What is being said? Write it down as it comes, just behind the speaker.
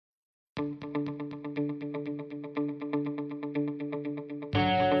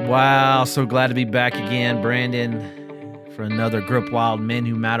Wow, so glad to be back again, Brandon, for another Grip Wild Men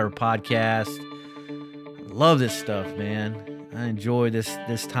Who Matter podcast. Love this stuff, man. I enjoy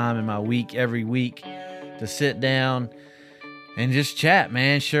this time in my week, every week, to sit down and just chat,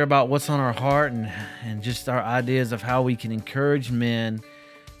 man. Share about what's on our heart and just our ideas of how we can encourage men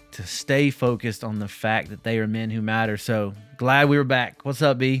to stay focused on the fact that they are men who matter. So glad we were back. What's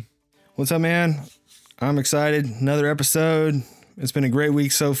up, B? What's up, man? I'm excited. Another episode. It's been a great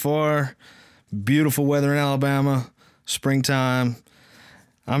week so far. Beautiful weather in Alabama. Springtime.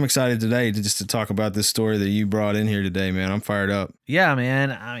 I'm excited today to talk about this story that you brought in here today, man. I'm fired up. Yeah,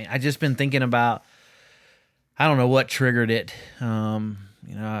 man. I just been thinking about, I don't know what triggered it.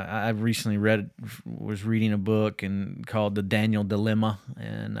 I recently was reading a book called The Daniel Dilemma,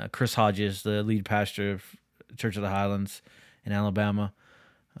 and Chris Hodges, the lead pastor of Church of the Highlands in Alabama,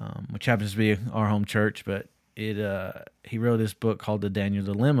 which happens to be our home church, but he wrote this book called The Daniel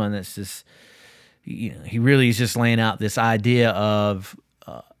Dilemma, and it's just, he really is just laying out this idea of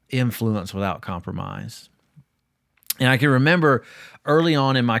influence without compromise. And I can remember early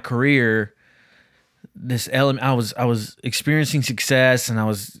on in my career, this element, I was experiencing success, and I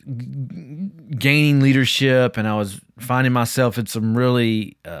was gaining leadership, and I was finding myself in some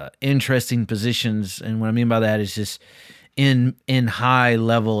really interesting positions. And what I mean by that is just in high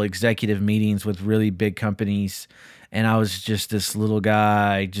level executive meetings with really big companies. And I was just this little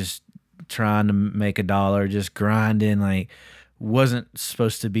guy just trying to make a dollar, just grinding, like wasn't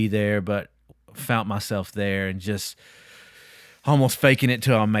supposed to be there, but found myself there and just almost faking it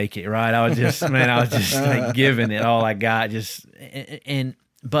till I make it, right? I was just like giving it all I got,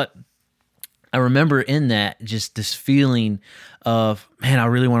 but I remember in that just this feeling of, man, I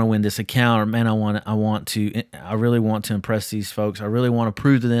really want to win this account, or man, I really want to impress these folks. I really want to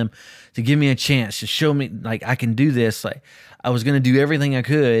prove to them, to give me a chance, to show me like I can do this. Like I was going to do everything I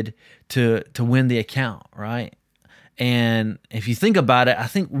could to win the account, right? And if you think about it, I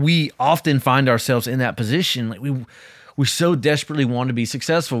think we often find ourselves in that position. Like we so desperately want to be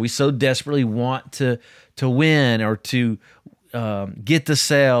successful. We so desperately want to win, or to get the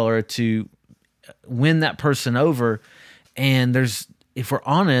sale, or to win that person over. And if we're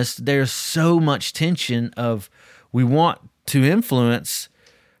honest, there's so much tension of we want to influence,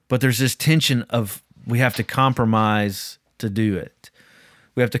 but there's this tension of we have to compromise to do it.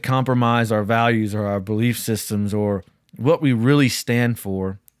 We have to compromise our values or our belief systems or what we really stand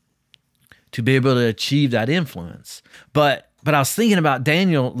for to be able to achieve that influence. But I was thinking about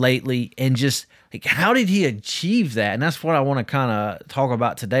Daniel lately, and just like, how did he achieve that? And that's what I want to kind of talk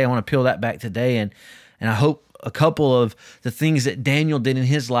about today. I want to peel that back today, and I hope a couple of the things that Daniel did in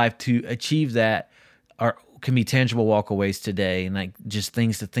his life to achieve that can be tangible walkaways today, and like just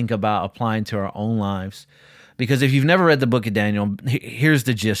things to think about applying to our own lives. Because if you've never read the book of Daniel, here's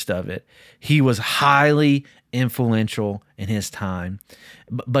the gist of it. He was highly influential in his time,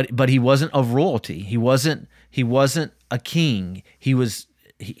 but he wasn't of royalty. He wasn't a king. He was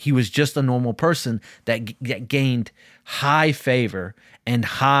just a normal person that gained high favor and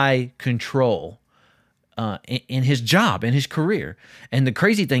high control in his job, in his career. And the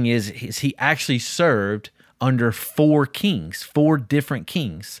crazy thing is he actually served under four different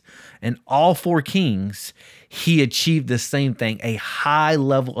kings. And all four kings, he achieved the same thing, a high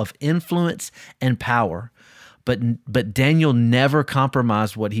level of influence and power. But Daniel never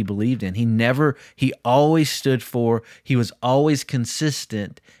compromised what he believed in. He always stood for, he was always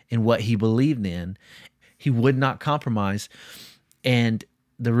consistent in what he believed in. He would not compromise. And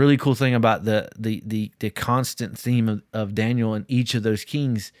the really cool thing about the constant theme of Daniel and each of those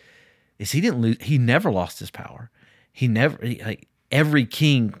kings is he never lost his power. Every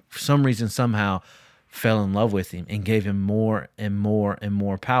king, for some reason, somehow fell in love with him and gave him more and more and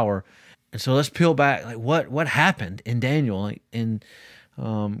more power. And so let's peel back, like what happened in Daniel,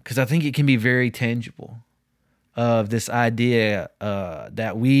 because I think it can be very tangible of this idea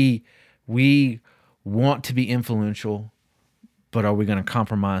that we want to be influential, but are we going to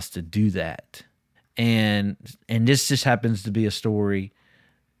compromise to do that? And this just happens to be a story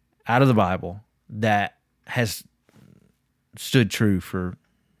out of the Bible that has stood true for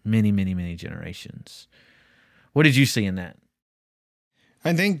many, many, many generations. What did you see in that?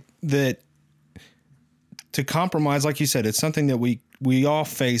 I think that to compromise, like you said, it's something that we all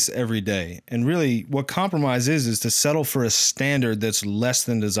face every day. And really what compromise is to settle for a standard that's less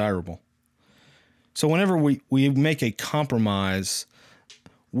than desirable. So whenever we make a compromise,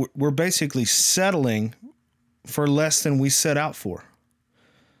 we're basically settling for less than we set out for.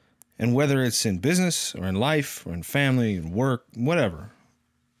 And whether it's in business or in life or in family and work, whatever,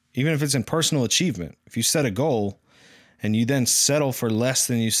 even if it's in personal achievement, if you set a goal and you then settle for less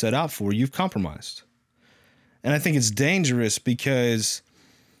than you set out for, you've compromised. And I think it's dangerous because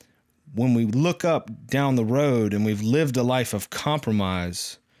when we look up down the road and we've lived a life of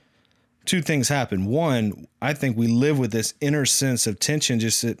compromise, two things happen. One, I think we live with this inner sense of tension,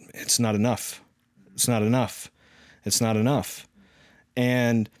 just that it's not enough. It's not enough. It's not enough.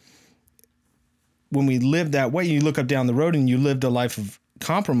 And when we live that way, you look up down the road and you lived a life of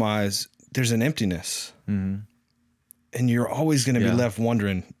compromise, there's an emptiness. Mm-hmm. And you're always going to be left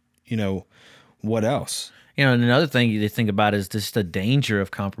wondering, what else? And another thing you think about is just the danger of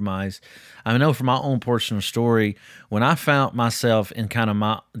compromise. I know from my own personal story, when I found myself in kind of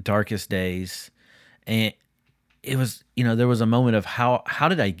my darkest days, and it was, there was a moment of how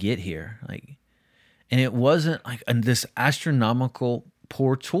did I get here? And it wasn't like this astronomical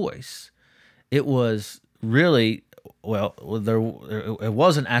poor choice. It was really, it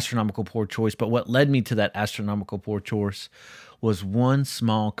was an astronomical poor choice, but what led me to that astronomical poor choice was one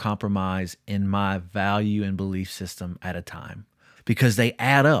small compromise in my value and belief system at a time, because they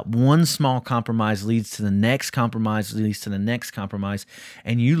add up. One small compromise leads to the next compromise, leads to the next compromise.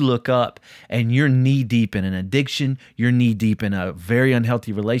 And you look up and you're knee deep in an addiction. You're knee deep in a very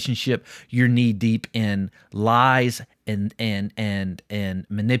unhealthy relationship. You're knee deep in lies and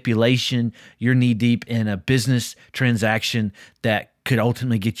manipulation. You're knee deep in a business transaction that could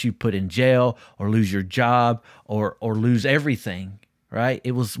ultimately get you put in jail or lose your job or lose everything, right?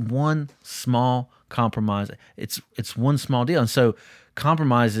 It was one small compromise. It's one small deal. And so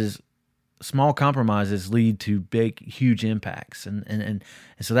small compromises lead to big, huge impacts. And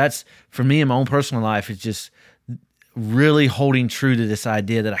so that's, for me in my own personal life, it's just really holding true to this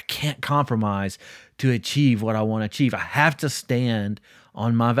idea that I can't compromise to achieve what I want to achieve. I have to stand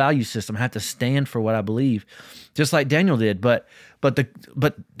on my value system. I have to stand for what I believe, just like Daniel did. But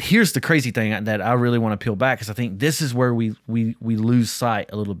here's the crazy thing that I really want to peel back, because I think this is where we lose sight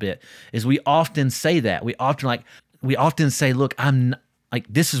a little bit. Is we often say that we often say, look,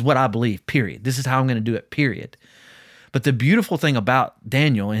 this is what I believe. Period. This is how I'm going to do it. Period. But the beautiful thing about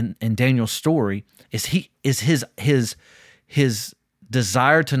Daniel and Daniel's story is his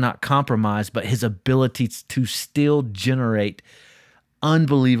desire to not compromise, but his ability to still generate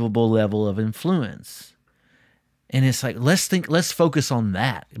unbelievable level of influence. And it's like, let's focus on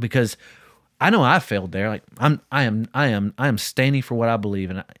that, because I know I failed there. Like I am standing for what I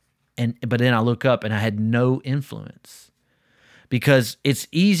believe, but then I look up and I had no influence, because it's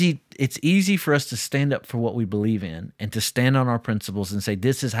easy for us to stand up for what we believe in and to stand on our principles and say,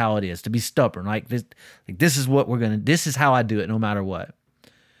 this is how it is, to be stubborn. This is what this is how I do it no matter what.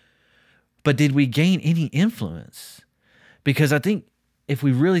 But did we gain any influence? Because I think if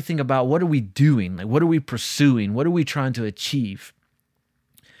we really think about what are we doing, what are we pursuing, what are we trying to achieve,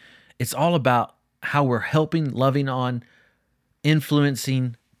 it's all about how we're helping, loving on,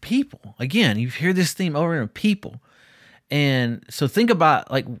 influencing people. Again, you hear this theme over and over, people. And so think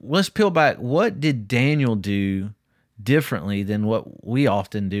about, let's peel back. What did Daniel do differently than what we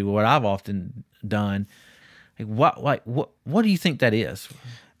often do, what I've often done? What do you think that is?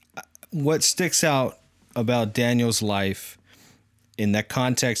 What sticks out about Daniel's life in that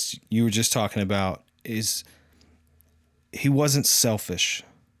context you were just talking about is he wasn't selfish.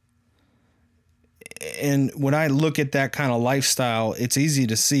 And when I look at that kind of lifestyle, it's easy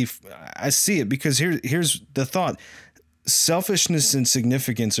to see. I see it because here's the thought. Selfishness and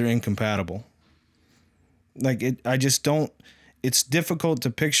significance are incompatible. It's difficult to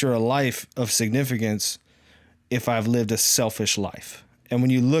picture a life of significance if I've lived a selfish life. And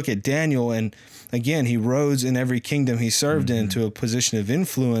when you look at Daniel, and again, he rose in every kingdom he served in to a position of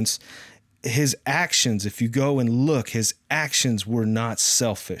influence, his actions, if you go and look, his actions were not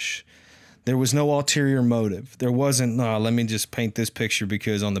selfish. There was no ulterior motive. There wasn't, no, let me just paint this picture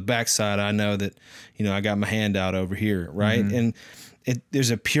because on the backside I know that, I got my hand out over here, right? And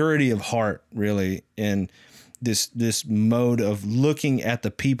there's a purity of heart, really, in this mode of looking at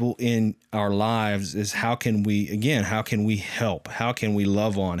the people in our lives is how can we help? How can we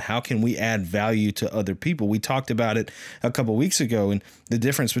love on? How can we add value to other people? We talked about it a couple of weeks ago, and the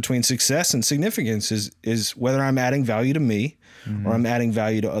difference between success and significance is whether I'm adding value to me or I'm adding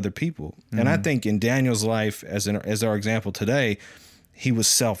value to other people. And I think in Daniel's life, as our example today, he was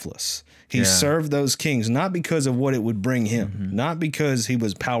selfless. He served those kings, not because of what it would bring him, not because he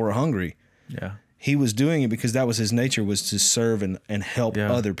was power hungry. Yeah. He was doing it because that was his nature, was to serve and help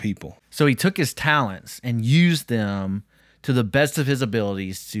other people. So he took his talents and used them to the best of his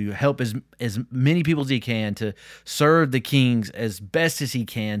abilities to help as many people as he can, to serve the kings as best as he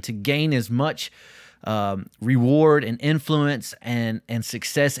can, to gain as much reward and influence and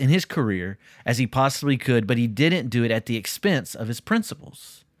success in his career as he possibly could, but he didn't do it at the expense of his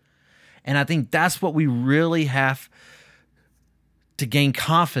principles. And I think that's what we really have to gain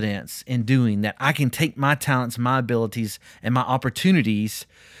confidence in doing, that I can take my talents, my abilities, and my opportunities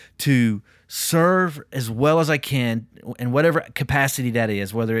to serve as well as I can in whatever capacity that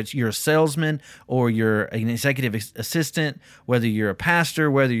is, whether it's you're a salesman or you're an executive assistant, whether you're a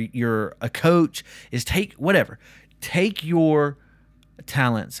pastor, whether you're a coach, take your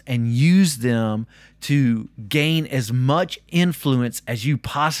talents and use them to gain as much influence as you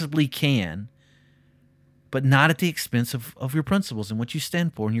possibly can, but not at the expense of your principles and what you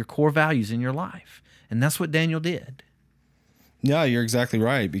stand for and your core values in your life. And that's what Daniel did. Yeah, you're exactly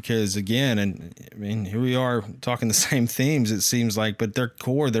right. Because again, and I mean, here we are talking the same themes, it seems like, but they're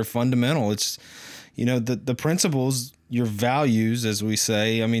core, they're fundamental. It's, the principles, your values, as we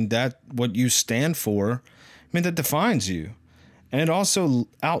say, I mean, that what you stand for, I mean, that defines you. And it also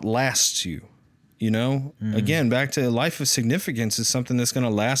outlasts you. Again, back to life of significance is something that's going to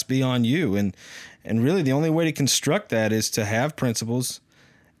last beyond you. And really the only way to construct that is to have principles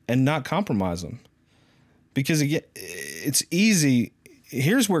and not compromise them. Because again, it's easy.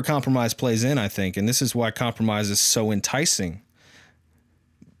 Here's where compromise plays in, I think. And this is why compromise is so enticing.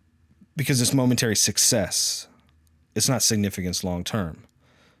 Because it's momentary success. It's not significance long term.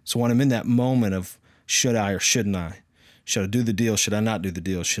 So when I'm in that moment of should I or shouldn't I? Should I do the deal? Should I not do the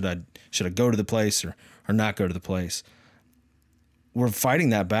deal? Should I go to the place or not go to the place? We're fighting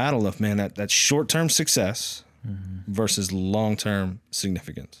that battle of, man, that short-term success versus long-term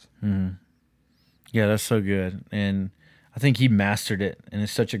significance. Mm-hmm. Yeah, that's so good. And I think he mastered it, and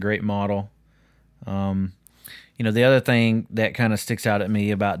it's such a great model. The other thing that kind of sticks out at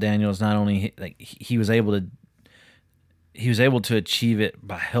me about Daniel is not only like he was able to achieve it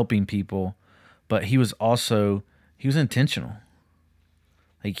by helping people, but he was intentional.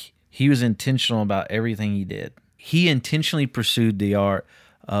 Like, he was intentional about everything he did. He intentionally pursued the art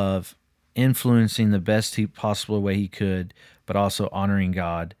of influencing the best possible way he could, but also honoring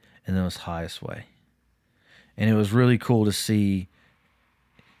God in the most highest way. And it was really cool to see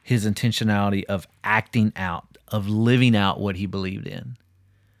his intentionality of acting out, of living out what he believed in.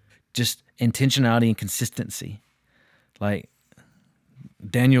 Just intentionality and consistency. Like,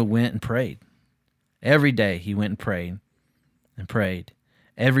 Daniel went and prayed. Every day he went and prayed and prayed.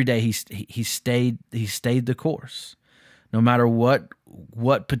 Every day he stayed the course, no matter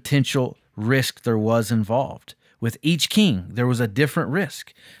what potential risk there was involved. With each king, there was a different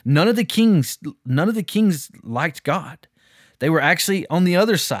risk. None of the kings liked God. They were actually on the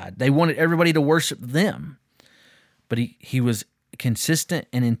other side. They wanted everybody to worship them. But he was consistent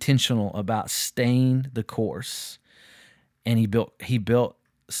and intentional about staying the course. And he built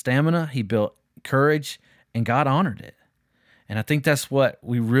stamina, he built courage, and God honored it. And I think that's what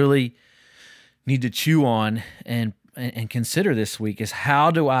we really need to chew on and consider this week is,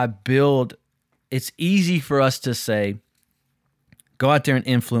 how do I build? It's easy for us to say, go out there and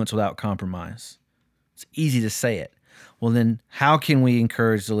influence without compromise. It's easy to say it. Well, then how can we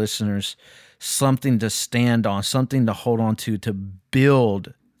encourage the listeners something to stand on, something to hold on to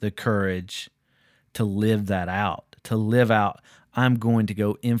build the courage to live that out, to live out, I'm going to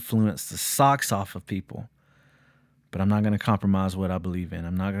go influence the socks off of people, but I'm not going to compromise what I believe in.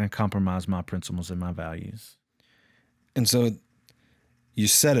 I'm not going to compromise my principles and my values. And so you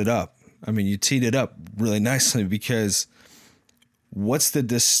set it up. I mean, you teed it up really nicely, because what's the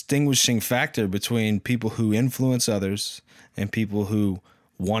distinguishing factor between people who influence others and people who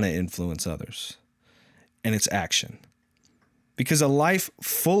want to influence others? And it's action. Because a life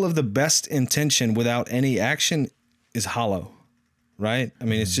full of the best intention without any action is hollow, right? I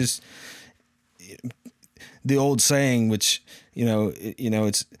mean, it's just the old saying, which,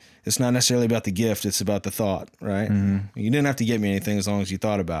 it's not necessarily about the gift, it's about the thought, right? Mm-hmm. You didn't have to get me anything as long as you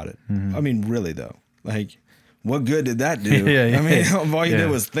thought about it. Mm-hmm. I mean, really though, like, what good did that do? Yeah. I mean, all you did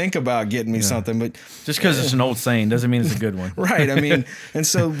was think about getting me something, but just because it's an old saying doesn't mean it's a good one. Right. I mean, and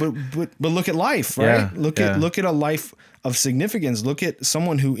so, but look at life, right? Look at a life of significance. Look at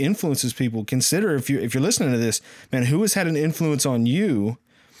someone who influences people. Consider, if you're listening to this, man, who has had an influence on you?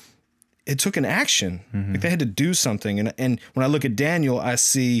 It took an action. Mm-hmm. Like, they had to do something. And when I look at Daniel, I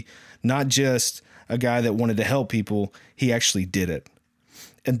see not just a guy that wanted to help people, he actually did it.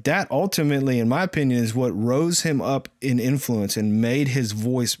 And that ultimately, in my opinion, is what rose him up in influence and made his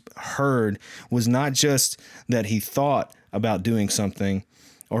voice heard. Was not just that he thought about doing something,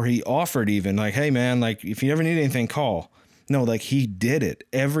 or he offered even, like, hey man, like, if you ever need anything, call. No, like he did it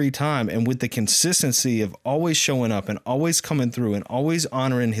every time. And with the consistency of always showing up and always coming through and always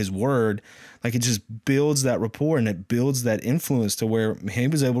honoring his word, like it just builds that rapport and it builds that influence to where he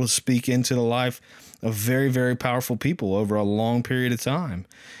was able to speak into the life of very, very powerful people over a long period of time.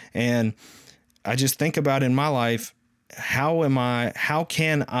 And I just think about in my life, how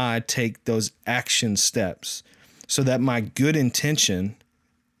can I take those action steps so that my good intention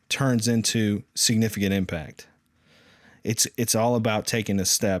turns into significant impact? It's all about taking a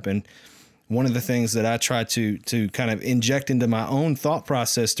step. And one of the things that I try to kind of inject into my own thought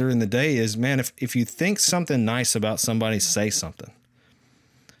process during the day is, man, if you think something nice about somebody, say something.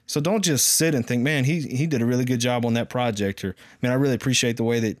 So don't just sit and think, man, he did a really good job on that project, or man, I really appreciate the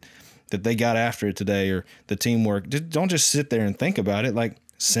way that they got after it today, or the teamwork. Don't just sit there and think about it. Like,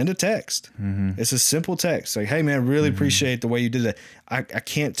 send a text. Mm-hmm. It's a simple text. Like, hey, man, really appreciate the way you did that. I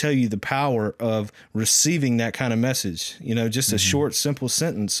can't tell you the power of receiving that kind of message. You know, just a short, simple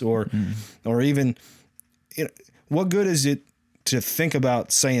sentence, or even, you know, what good is it to think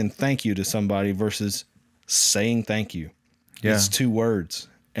about saying thank you to somebody versus saying thank you? Yeah. It's 2 words,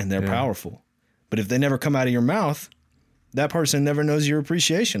 and they're powerful. But if they never come out of your mouth, that person never knows your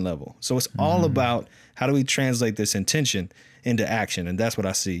appreciation level. So it's all about how do we translate this intention into action. And that's what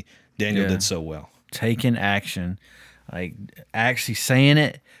I see Daniel did so well. Taking action, like actually saying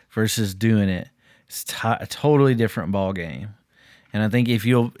it versus doing it. It's a totally different ball game. And I think if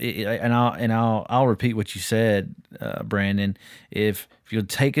you'll, and I'll repeat what you said, Brandon. If you'll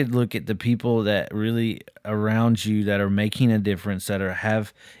take a look at the people that really around you that are making a difference, that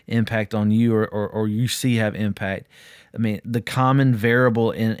have impact on you, or you see have impact. I mean, the common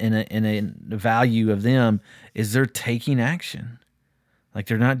variable in a value of them is they're taking action. Like,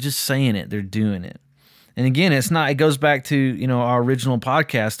 they're not just saying it, they're doing it. And again, it goes back to, you know, our original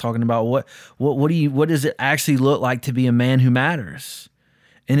podcast talking about what does it actually look like to be a man who matters?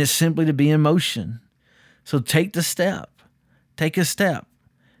 And it's simply to be in motion. So take a step,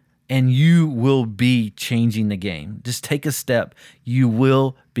 and you will be changing the game. Just take a step. You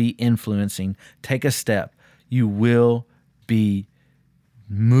will be influencing. Take a step. You will be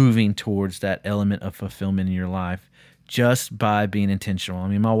moving towards that element of fulfillment in your life just by being intentional. I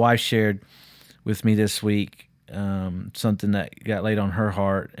mean, my wife shared with me this week something that got laid on her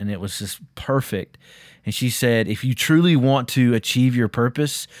heart, and it was just perfect. And she said, if you truly want to achieve your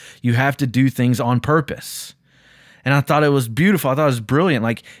purpose, you have to do things on purpose. And I thought it was beautiful. I thought it was brilliant.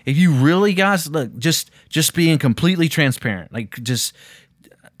 Like, if you really, guys, look, just being completely transparent, like,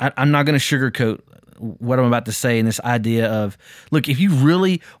 I'm not going to sugarcoat what I'm about to say, in this idea of, look, if you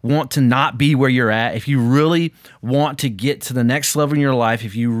really want to not be where you're at, if you really want to get to the next level in your life,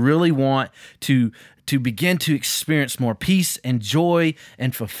 if you really want to begin to experience more peace and joy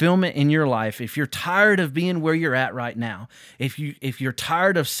and fulfillment in your life, if you're tired of being where you're at right now, if you're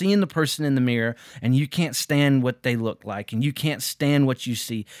tired of seeing the person in the mirror and you can't stand what they look like and you can't stand what you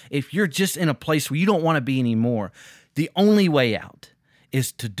see, if you're just in a place where you don't want to be anymore, the only way out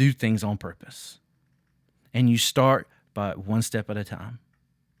is to do things on purpose. And you start by one step at a time.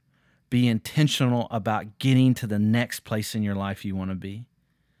 Be intentional about getting to the next place in your life you want to be.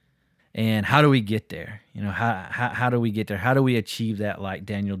 And how do we get there? You know, how do we get there? How do we achieve that like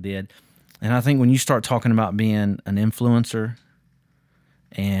Daniel did? And I think when you start talking about being an influencer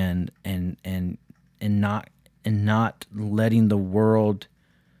and not letting the world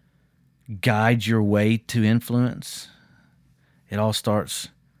guide your way to influence, it all starts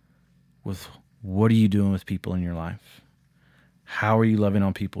with, what are you doing with people in your life? How are you loving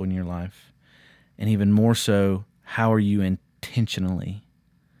on people in your life? And even more so, how are you intentionally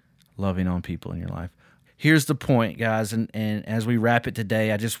loving on people in your life? Here's the point, guys, and as we wrap it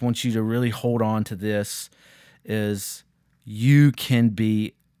today, I just want you to really hold on to this, is you can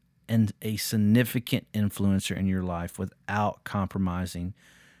be a significant influencer in your life without compromising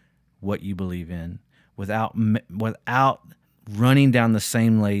what you believe in, without running down the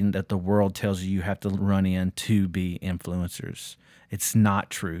same lane that the world tells you have to run in to be influencers. It's not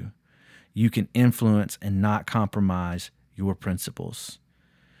true. You can influence and not compromise your principles.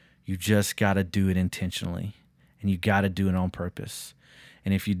 You just got to do it intentionally, and you got to do it on purpose.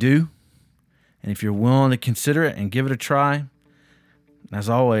 And if you do, and if you're willing to consider it and give it a try, as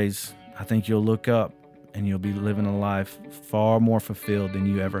always, I think you'll look up and you'll be living a life far more fulfilled than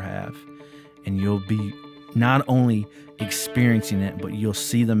you ever have. And you'll be not only experiencing it, but you'll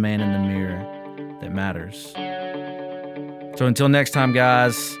see the man in the mirror that matters. So until next time,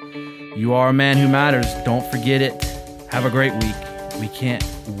 guys, you are a man who matters. Don't forget it. Have a great week. We can't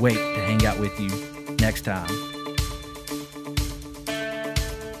wait to hang out with you next time.